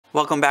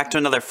Welcome back to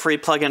another free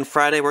plugin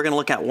Friday. We're going to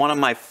look at one of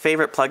my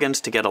favorite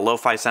plugins to get a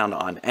lo-fi sound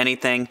on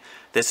anything.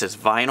 This is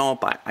Vinyl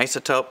by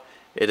Isotope.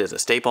 It is a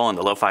staple in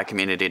the lo-fi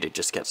community to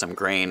just get some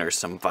grain or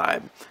some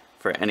vibe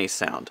for any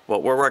sound.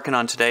 What we're working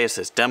on today is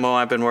this demo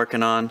I've been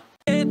working on.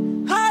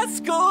 In high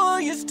school,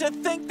 used to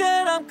think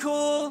that I'm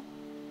cool.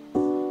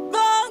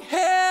 Long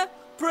hair,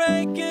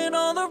 breaking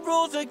all the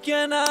rules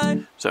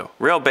again. So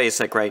real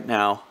basic right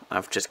now.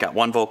 I've just got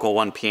one vocal,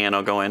 one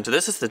piano going. So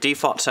this is the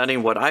default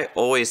setting. What I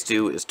always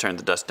do is turn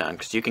the dust down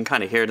because you can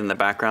kind of hear it in the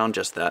background,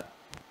 just that.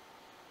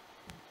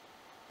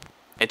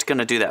 It's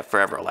gonna do that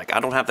forever. Like I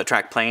don't have the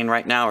track playing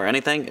right now or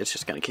anything. It's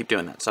just gonna keep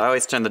doing that. So I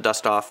always turn the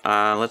dust off.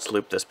 Let's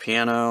loop this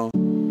piano.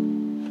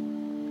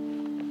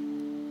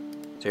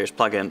 So here's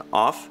plug-in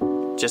off,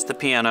 just the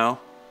piano.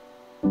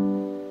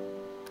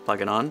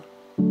 Plug it on.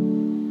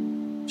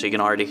 So you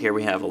can already hear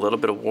we have a little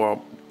bit of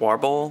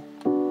warble.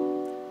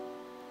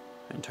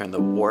 And turn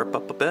the warp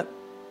up a bit.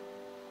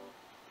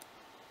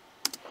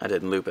 I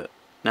didn't loop it.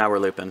 Now we're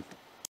looping.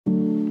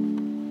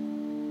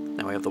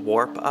 Now we have the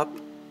warp up.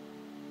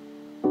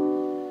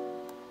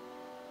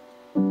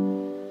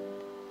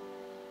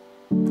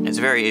 It's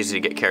very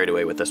easy to get carried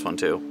away with this one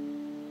too.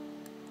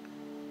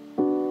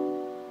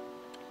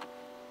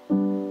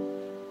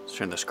 Let's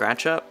turn the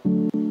scratch up.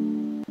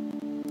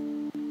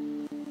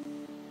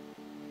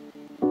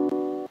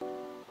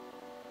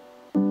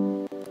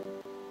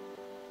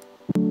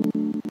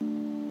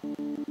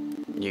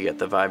 You get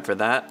the vibe for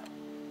that.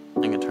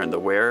 I can turn the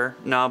wear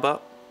knob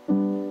up.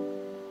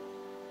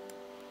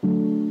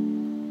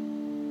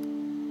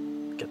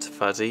 Gets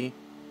fuzzy.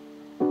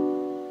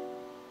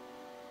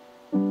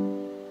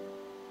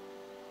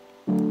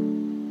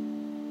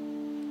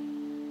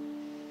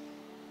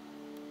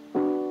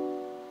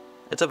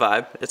 It's a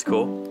vibe, it's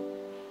cool.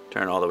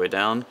 Turn it all the way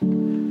down.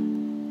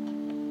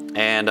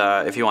 And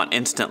if you want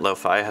instant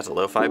lo-fi, it has a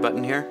lo-fi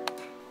button here.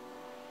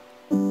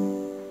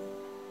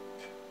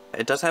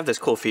 It does have this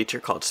cool feature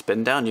called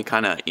spin down. You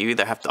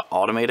either have to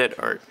automate it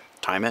or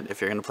time it if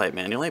you're going to play it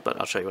manually, but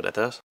I'll show you what it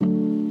does.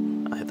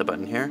 I'll hit the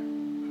button here.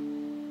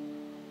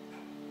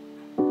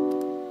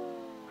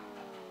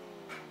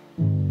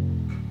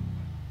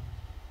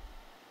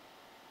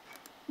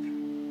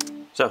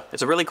 So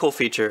it's a really cool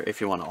feature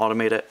if you want to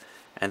automate it.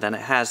 And then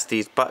it has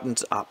these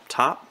buttons up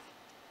top.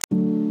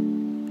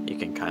 You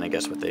can kind of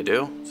guess what they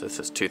do. So this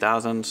is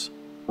 2000s.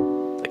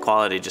 The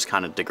quality just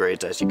kind of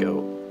degrades as you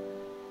go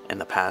in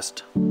the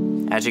past.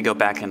 As you go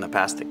back in the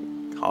past, the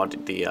audio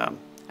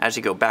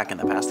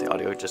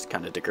just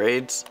kind of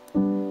degrades.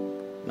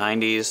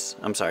 90s,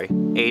 I'm sorry,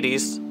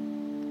 80s.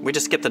 We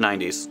just skipped the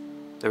 90s.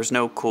 There was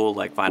no cool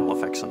like vinyl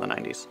effects in the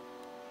 90s.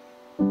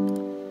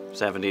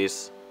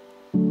 70s,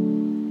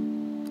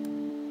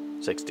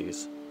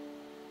 60s,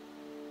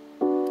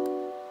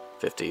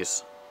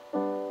 50s,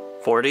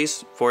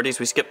 40s,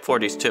 we skipped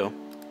 40s too.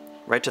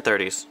 Right to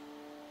 30s.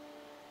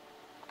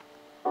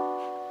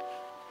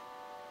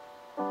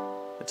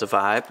 It's a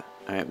vibe.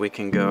 All right, we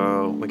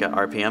got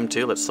RPM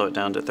too. Let's slow it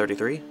down to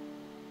 33.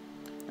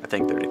 I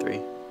think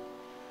 33.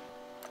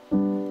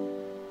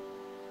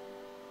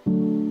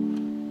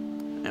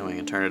 And we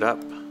can turn it up.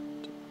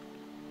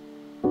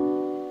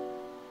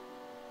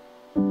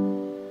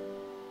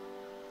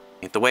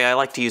 The way I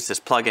like to use this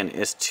plugin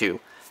is to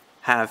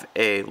have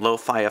a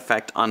lo-fi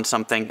effect on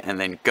something and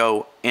then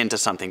go into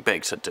something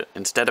big. So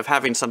instead of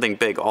having something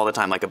big all the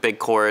time, like a big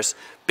chorus,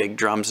 big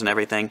drums and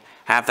everything,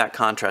 have that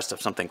contrast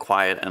of something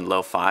quiet and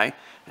lo-fi,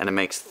 and it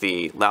makes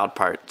the loud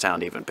part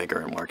sound even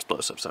bigger and more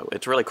explosive. So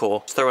it's really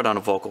cool. Let's throw it on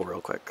a vocal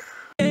real quick.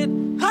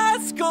 In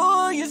high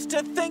school, used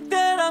to think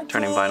that I'm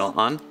Turning cool. vinyl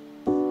on.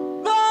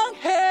 Long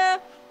hair,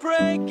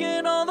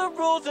 breaking all the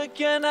rules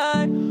again.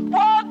 I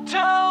want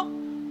to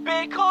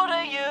be cool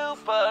to you,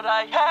 but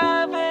I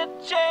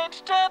haven't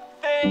changed a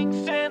thing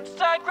since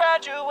I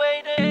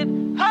graduated.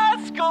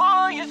 High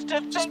school, used to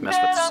think Just mess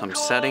with some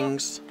cool.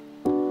 settings.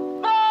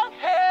 Long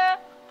hair,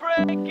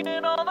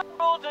 breaking all the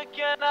rules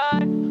again. I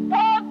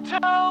want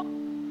to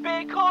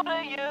be cool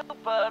to you,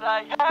 but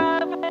I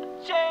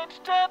haven't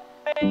changed a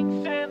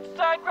thing since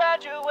I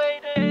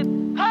graduated.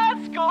 High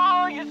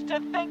school, used to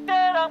think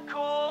that I'm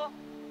cool.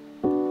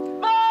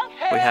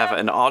 We have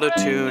an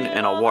auto-tune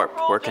and a warp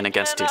working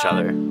against each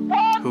other.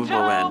 Who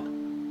will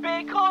win?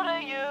 Be cool to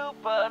you,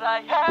 but I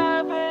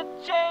haven't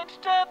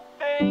changed a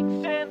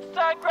thing since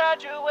I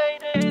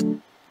graduated.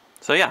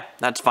 So yeah,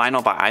 that's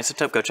Vinyl by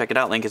Isotope. Go check it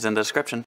out. Link is in the description.